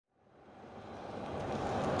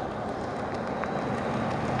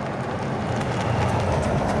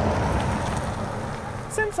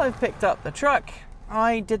since I've picked up the truck,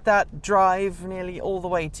 I did that drive nearly all the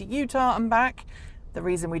way to Utah and back. The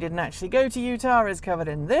reason we didn't actually go to Utah is covered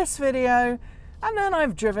in this video. And then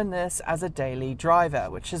I've driven this as a daily driver,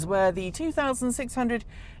 which is where the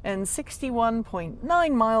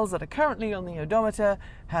 2,661.9 miles that are currently on the odometer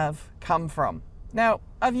have come from. Now,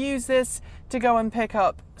 I've used this to go and pick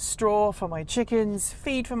up straw for my chickens,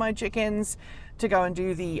 feed for my chickens, to go and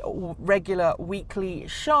do the regular weekly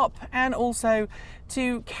shop, and also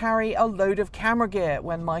to carry a load of camera gear.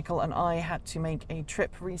 When Michael and I had to make a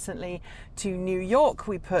trip recently to New York,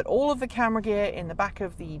 we put all of the camera gear in the back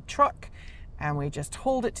of the truck and we just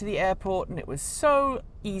hauled it to the airport, and it was so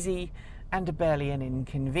easy and barely an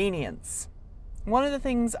inconvenience. One of the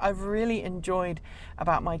things I've really enjoyed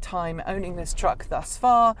about my time owning this truck thus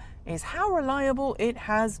far is how reliable it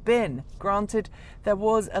has been. Granted, there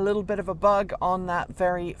was a little bit of a bug on that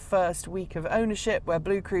very first week of ownership where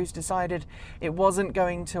Blue Cruise decided it wasn't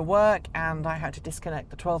going to work and I had to disconnect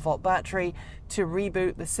the 12-volt battery to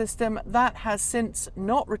reboot the system. That has since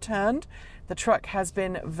not returned. The truck has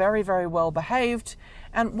been very, very well behaved,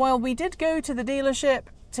 and while we did go to the dealership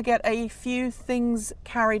to get a few things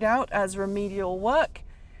carried out as remedial work,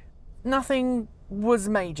 nothing was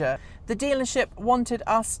major. The dealership wanted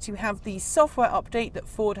us to have the software update that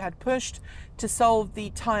Ford had pushed to solve the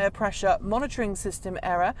tire pressure monitoring system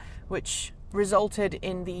error, which resulted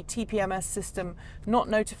in the TPMS system not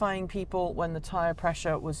notifying people when the tire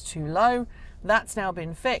pressure was too low. That's now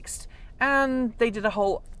been fixed, and they did a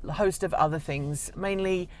whole host of other things,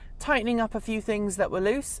 mainly tightening up a few things that were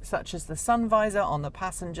loose, such as the sun visor on the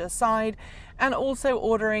passenger side, and also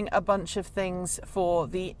ordering a bunch of things for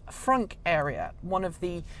the frunk area. One of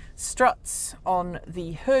the struts on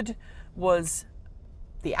the hood was,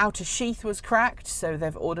 the outer sheath was cracked, so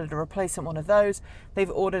they've ordered a replacement one of those.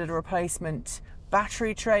 They've ordered a replacement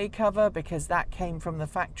battery tray cover because that came from the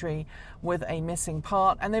factory with a missing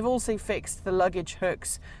part, and they've also fixed the luggage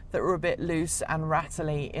hooks that were a bit loose and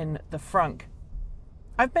rattly in the frunk.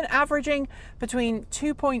 I've been averaging between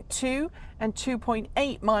 2.2 and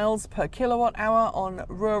 2.8 miles per kilowatt hour on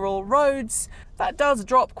rural roads. That does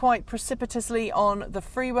drop quite precipitously on the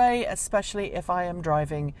freeway, especially if I am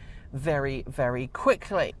driving very, very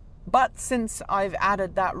quickly. But since I've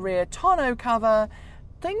added that rear tonneau cover,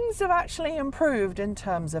 things have actually improved in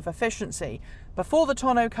terms of efficiency. Before the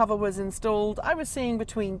tonneau cover was installed, I was seeing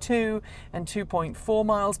between 2 and 2.4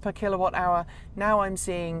 miles per kilowatt hour. Now I'm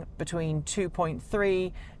seeing between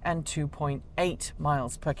 2.3 and 2.8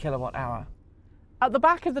 miles per kilowatt hour. At the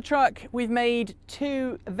back of the truck, we've made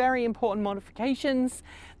two very important modifications.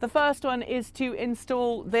 The first one is to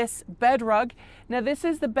install this bed rug. Now, this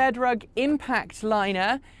is the bed rug impact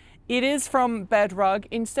liner. It is from Bedrug.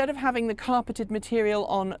 Instead of having the carpeted material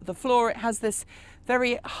on the floor, it has this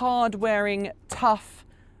very hard-wearing, tough,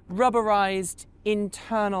 rubberized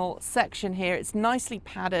internal section here. It's nicely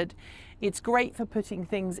padded. It's great for putting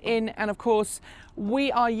things in. And of course, we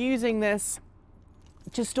are using this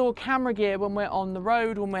to store camera gear when we're on the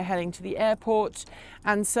road, when we're heading to the airport.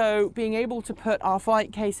 And so being able to put our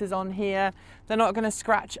flight cases on here, they're not going to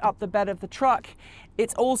scratch up the bed of the truck.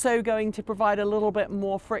 It's also going to provide a little bit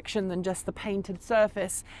more friction than just the painted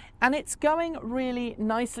surface. And it's going really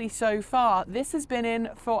nicely so far. This has been in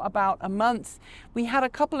for about a month. We had a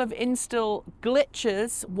couple of install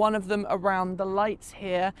glitches, one of them around the lights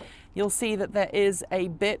here. You'll see that there is a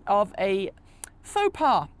bit of a faux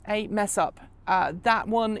pas, a mess up. That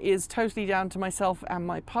one is totally down to myself and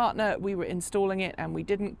my partner. We were installing it and we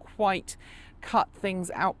didn't quite cut things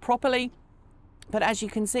out properly. But as you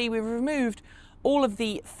can see, we've removed all of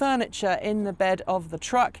the furniture in the bed of the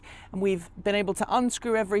truck, and we've been able to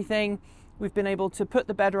unscrew everything. We've been able to put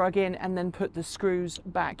the bed rug in and then put the screws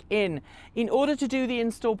back in. In order to do the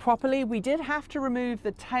install properly, we did have to remove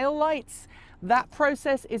the tail lights. That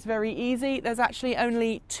process is very easy. There's actually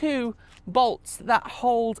only 2 bolts that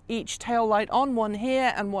hold each tail light on, one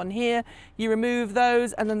here and one here. You remove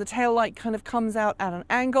those and then the tail light kind of comes out at an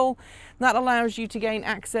angle. That allows you to gain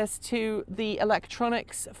access to the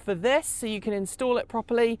electronics for this so you can install it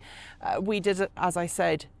properly. We did, as I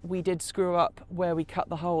said, we did screw up where we cut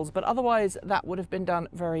the holes, but otherwise that would have been done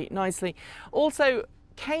very nicely. Also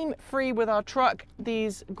came free with our truck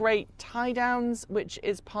these great tie downs, which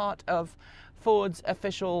is part of Ford's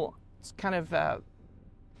official kind of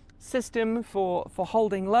system for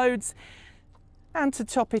holding loads. And to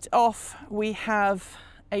top it off, we have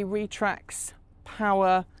a Retrax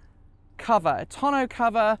power cover, a tonneau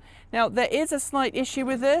cover. Now, there is a slight issue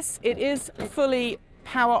with this. It is fully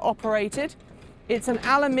power operated. It's an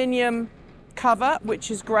aluminium cover,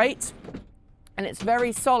 which is great, and it's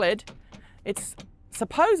very solid. It's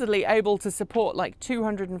supposedly able to support like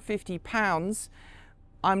 250 pounds.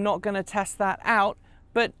 I'm not going to test that out,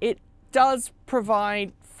 but it does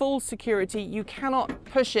provide full security. You cannot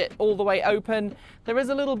push it all the way open. There is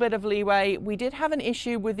a little bit of leeway. We did have an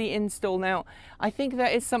issue with the install. Now, I think there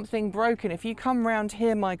is something broken. If you come round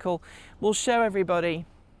here, Michael, we'll show everybody.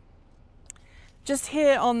 Just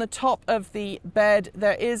here on the top of the bed,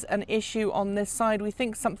 there is an issue on this side. We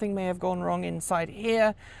think something may have gone wrong inside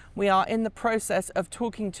here. We are in the process of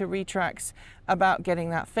talking to Retrax about getting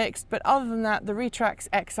that fixed. But other than that, the Retrax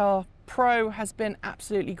XR Pro has been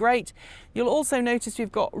absolutely great. You'll also notice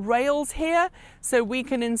we've got rails here, so we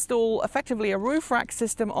can install effectively a roof rack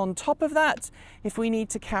system on top of that if we need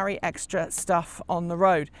to carry extra stuff on the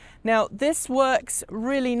road. Now, this works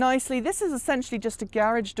really nicely. This is essentially just a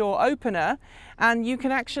garage door opener, and you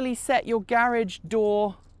can actually set your garage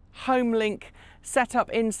door home link set up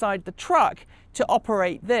inside the truck to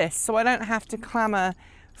operate this, so I don't have to clamour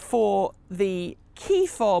for the key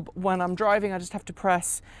fob when I'm driving. I just have to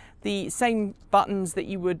press the same buttons that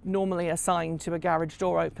you would normally assign to a garage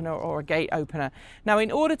door opener or a gate opener. Now,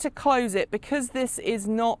 in order to close it, because this is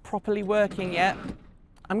not properly working yet,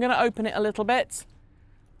 I'm going to open it a little bit.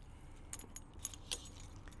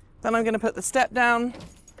 Then I'm going to put the step down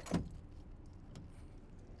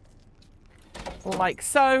like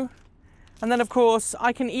so. And then, of course,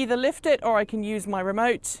 I can either lift it or I can use my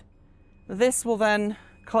remote. This will then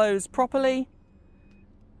close properly.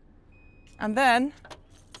 And then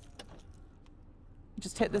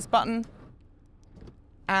just hit this button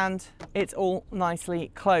and it's all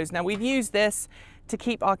nicely closed. Now, we've used this to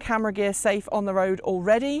keep our camera gear safe on the road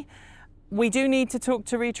already. We do need to talk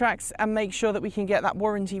to Retrax and make sure that we can get that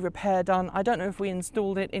warranty repair done. I don't know if we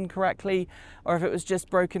installed it incorrectly or if it was just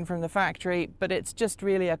broken from the factory, but it's just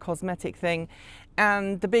really a cosmetic thing.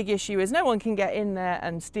 And the big issue is no one can get in there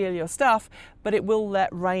and steal your stuff, but it will let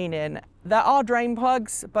rain in. There are drain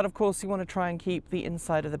plugs, but of course you want to try and keep the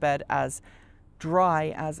inside of the bed as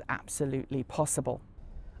dry as absolutely possible.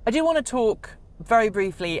 I do want to talk very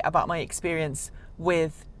briefly about my experience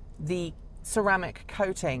with the ceramic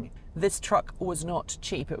coating. This truck was not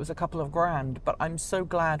cheap. It was a couple of grand, but I'm so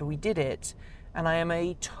glad we did it. And I am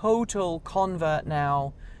a total convert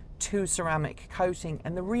now to ceramic coating.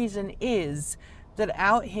 And the reason is that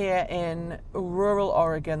out here in rural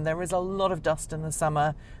Oregon, there is a lot of dust in the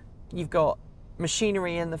summer. You've got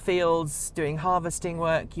machinery in the fields doing harvesting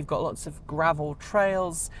work. You've got lots of gravel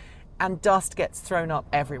trails and dust gets thrown up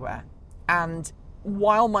everywhere. And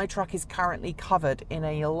while my truck is currently covered in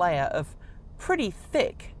a layer of pretty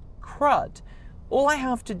thick crud, all I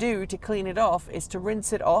have to do to clean it off is to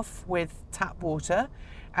rinse it off with tap water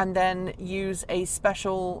and then use a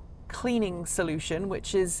special cleaning solution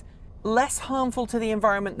which is less harmful to the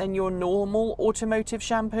environment than your normal automotive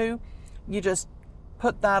shampoo. You just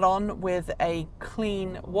put that on with a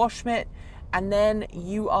clean wash mitt and then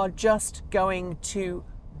you are just going to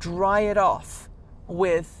dry it off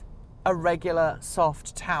with a regular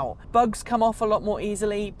soft towel. Bugs come off a lot more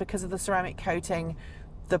easily because of the ceramic coating.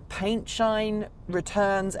 The paint shine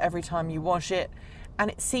returns every time you wash it, and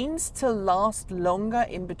it seems to last longer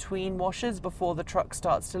in between washes before the truck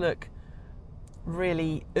starts to look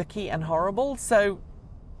really icky and horrible, so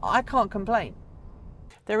I can't complain.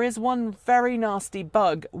 There is one very nasty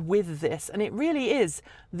bug with this, and it really is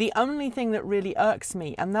the only thing that really irks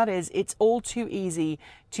me, and that is it's all too easy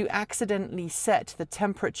to accidentally set the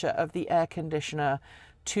temperature of the air conditioner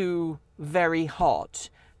to very hot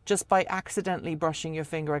just by accidentally brushing your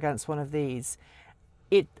finger against one of these.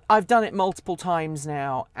 I've done it multiple times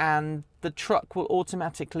now, and the truck will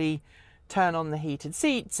automatically turn on the heated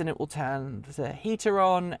seats and it will turn the heater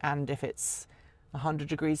on, and if it's 100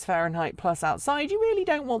 degrees Fahrenheit plus outside, you really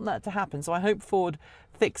don't want that to happen. So I hope Ford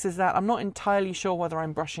fixes that. I'm not entirely sure whether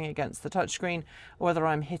I'm brushing against the touchscreen or whether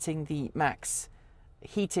I'm hitting the max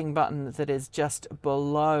heating button that is just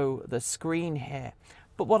below the screen here.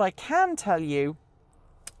 But what I can tell you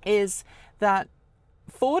is that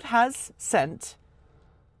Ford has sent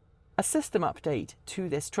a system update to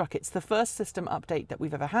this truck. It's the first system update that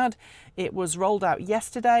we've ever had. It was rolled out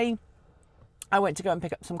yesterday. I went to go and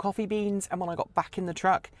pick up some coffee beans, and when I got back in the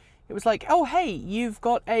truck, it was like, oh, hey, you've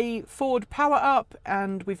got a Ford Power Up,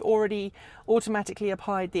 and we've already automatically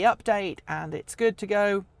applied the update, and it's good to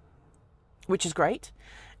go, which is great.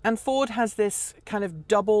 And Ford has this kind of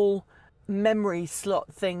double memory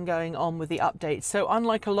slot thing going on with the update. So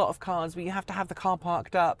unlike a lot of cars where you have to have the car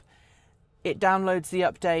parked up, it downloads the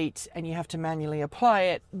update and you have to manually apply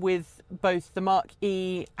it. With both the Mark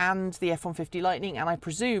E and the F-150 Lightning, and I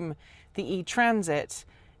presume the E-Transit,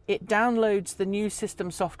 it downloads the new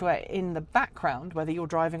system software in the background, whether you're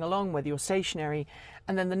driving along, whether you're stationary,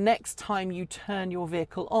 and then the next time you turn your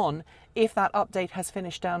vehicle on, if that update has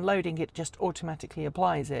finished downloading, it just automatically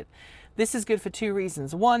applies it. This is good for two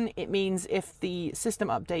reasons. One, it means if the system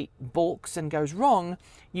update balks and goes wrong,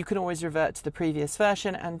 you can always revert to the previous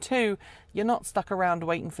version. And two, you're not stuck around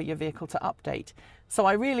waiting for your vehicle to update. So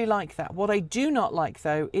I really like that. What I do not like,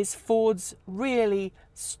 though, is Ford's really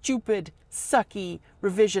stupid, sucky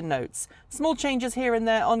revision notes. Small changes here and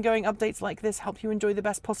there, ongoing updates like this help you enjoy the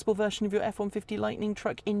best possible version of your F-150 Lightning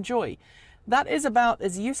truck. Enjoy. That is about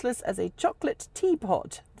as useless as a chocolate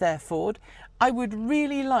teapot there, Ford. I would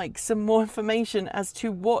really like some more information as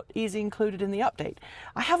to what is included in the update.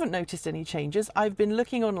 I haven't noticed any changes. I've been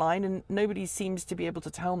looking online and nobody seems to be able to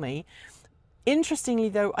tell me. Interestingly,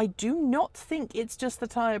 though, I do not think it's just the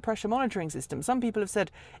tyre pressure monitoring system. Some people have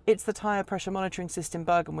said it's the tyre pressure monitoring system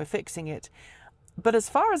bug and we're fixing it. But as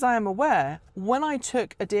far as I am aware, when I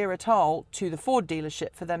took Aotearoa to the Ford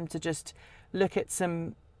dealership for them to just look at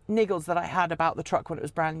some niggles that I had about the truck when it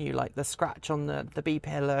was brand new, like the scratch on the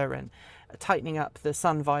B-pillar and tightening up the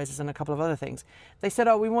sun visors and a couple of other things, they said,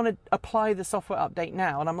 oh, we want to apply the software update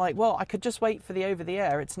now. And I'm like, well, I could just wait for the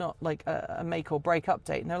over-the-air. It's not like a make or break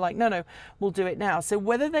update. And they're like, no, we'll do it now. So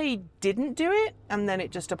whether they didn't do it and then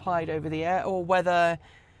it just applied over the air, or whether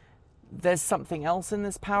there's something else in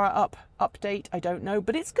this power update, I don't know,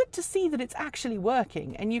 but it's good to see that it's actually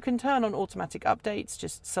working. And you can turn on automatic updates,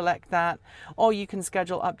 just select that, or you can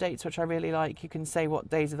schedule updates, which I really like. You can say what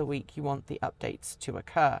days of the week you want the updates to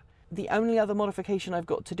occur. The only other modification I've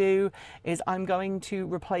got to do is I'm going to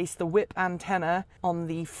replace the whip antenna on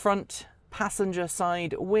the front passenger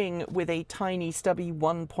side wing with a tiny stubby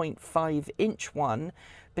 1.5 inch one,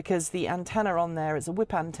 because the antenna on there is a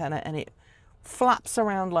whip antenna and it flaps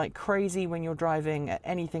around like crazy when you're driving at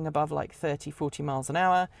anything above like 30-40 miles an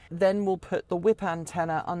hour. Then we'll put the whip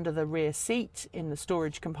antenna under the rear seat in the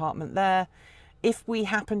storage compartment there. If we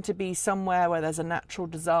happen to be somewhere where there's a natural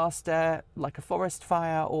disaster like a forest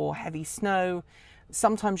fire or heavy snow,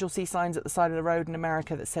 sometimes you'll see signs at the side of the road in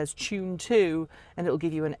America that says tune to, and it'll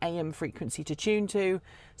give you an AM frequency to tune to.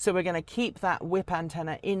 So we're going to keep that whip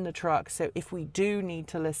antenna in the truck, so if we do need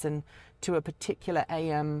to listen to a particular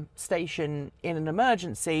AM station in an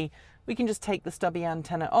emergency, we can just take the stubby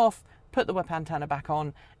antenna off, put the whip antenna back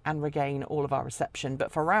on, and regain all of our reception.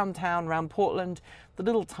 But for round town, round Portland, the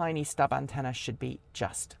little tiny stub antenna should be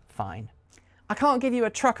just fine. I can't give you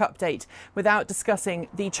a truck update without discussing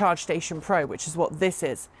the Charge Station Pro, which is what this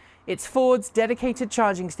is. It's Ford's dedicated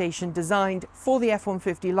charging station designed for the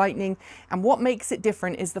F-150 Lightning, and what makes it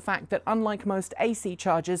different is the fact that unlike most AC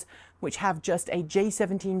chargers, which have just a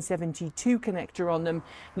J1772 connector on them,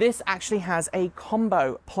 this actually has a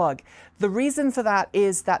combo plug. The reason for that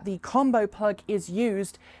is that the combo plug is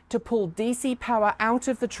used to pull DC power out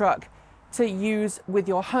of the truck to use with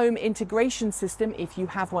your home integration system if you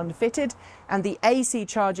have one fitted, and the AC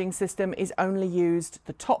charging system is only used,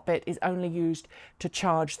 the top bit is only used to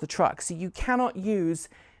charge the truck. So you cannot use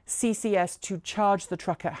CCS to charge the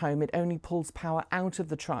truck at home. It only pulls power out of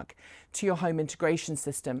the truck to your home integration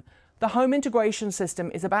system. The home integration system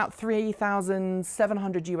is about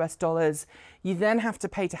 $3,700 US. You then have to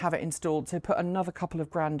pay to have it installed, so put another couple of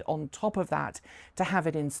grand on top of that to have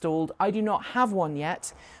it installed. I do not have one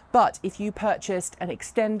yet, but if you purchased an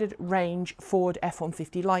extended range Ford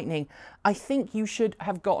F-150 Lightning, I think you should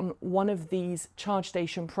have gotten one of these Charge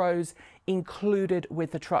Station Pros included with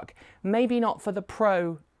the truck. Maybe not for the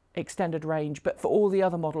Pro extended range, but for all the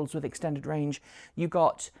other models with extended range, you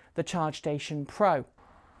got the Charge Station Pro.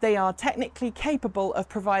 They are technically capable of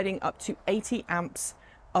providing up to 80 amps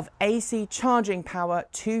of AC charging power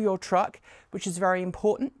to your truck, which is very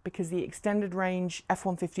important because the extended range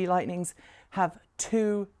F-150 Lightnings have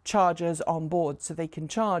 2 chargers on board, so they can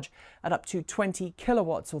charge at up to 20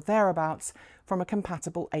 kilowatts or thereabouts from a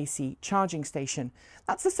compatible AC charging station.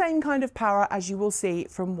 That's the same kind of power as you will see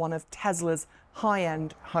from one of Tesla's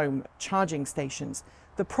high-end home charging stations.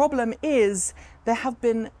 The problem is there have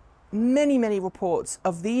been many reports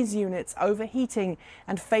of these units overheating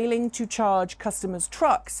and failing to charge customers'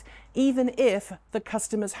 trucks, even if the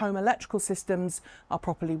customer's home electrical systems are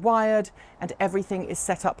properly wired and everything is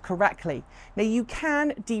set up correctly. Now, you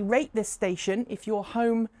can derate this station if your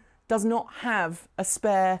home does not have a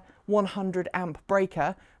spare 100 amp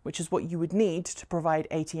breaker, which is what you would need to provide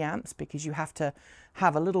 80 amps, because you have to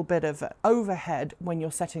have a little bit of overhead when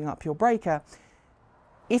you're setting up your breaker.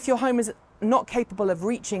 If your home is not capable of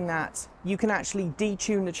reaching that, you can actually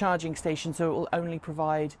detune the charging station so it will only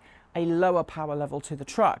provide a lower power level to the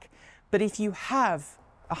truck. But if you have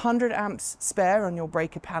 100 amps spare on your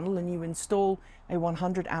breaker panel and you install a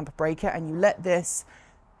 100 amp breaker and you let this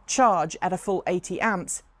charge at a full 80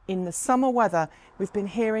 amps, in the summer weather, we've been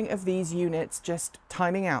hearing of these units just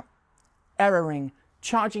timing out, erroring,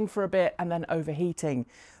 charging for a bit and then overheating.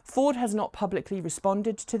 Ford has not publicly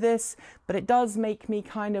responded to this, but it does make me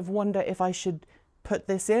kind of wonder if I should put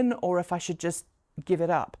this in or if I should just give it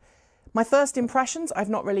up. My first impressions, I've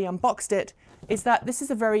not really unboxed it, is that this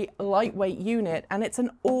is a very lightweight unit and it's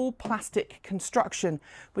an all plastic construction,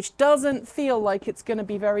 which doesn't feel like it's going to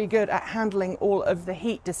be very good at handling all of the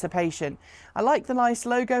heat dissipation. I like the nice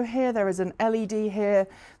logo here. There is an LED here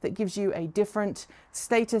that gives you a different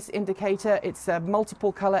status indicator. It's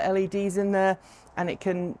multiple color LEDs in there and it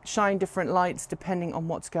can shine different lights depending on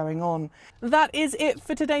what's going on. That is it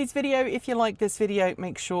for today's video. If you like this video,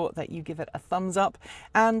 make sure that you give it a thumbs up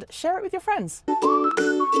and share it with your friends.